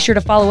women. Be sure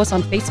to follow us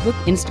on Facebook,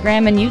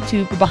 Instagram, and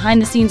YouTube for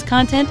behind-the-scenes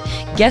content,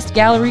 guest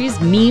galleries,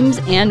 memes,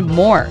 and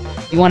more.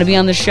 If you want to be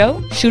on the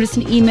show, shoot us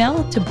an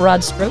email to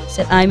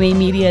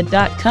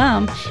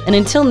broadstrokes@imamedia.com. And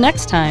until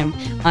next time,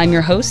 I'm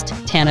your host,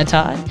 Tana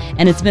Todd,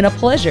 and it's been a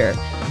pleasure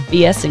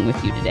BSing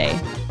with you today.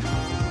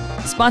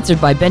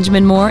 Sponsored by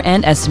Benjamin Moore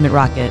and Estimate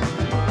Rocket.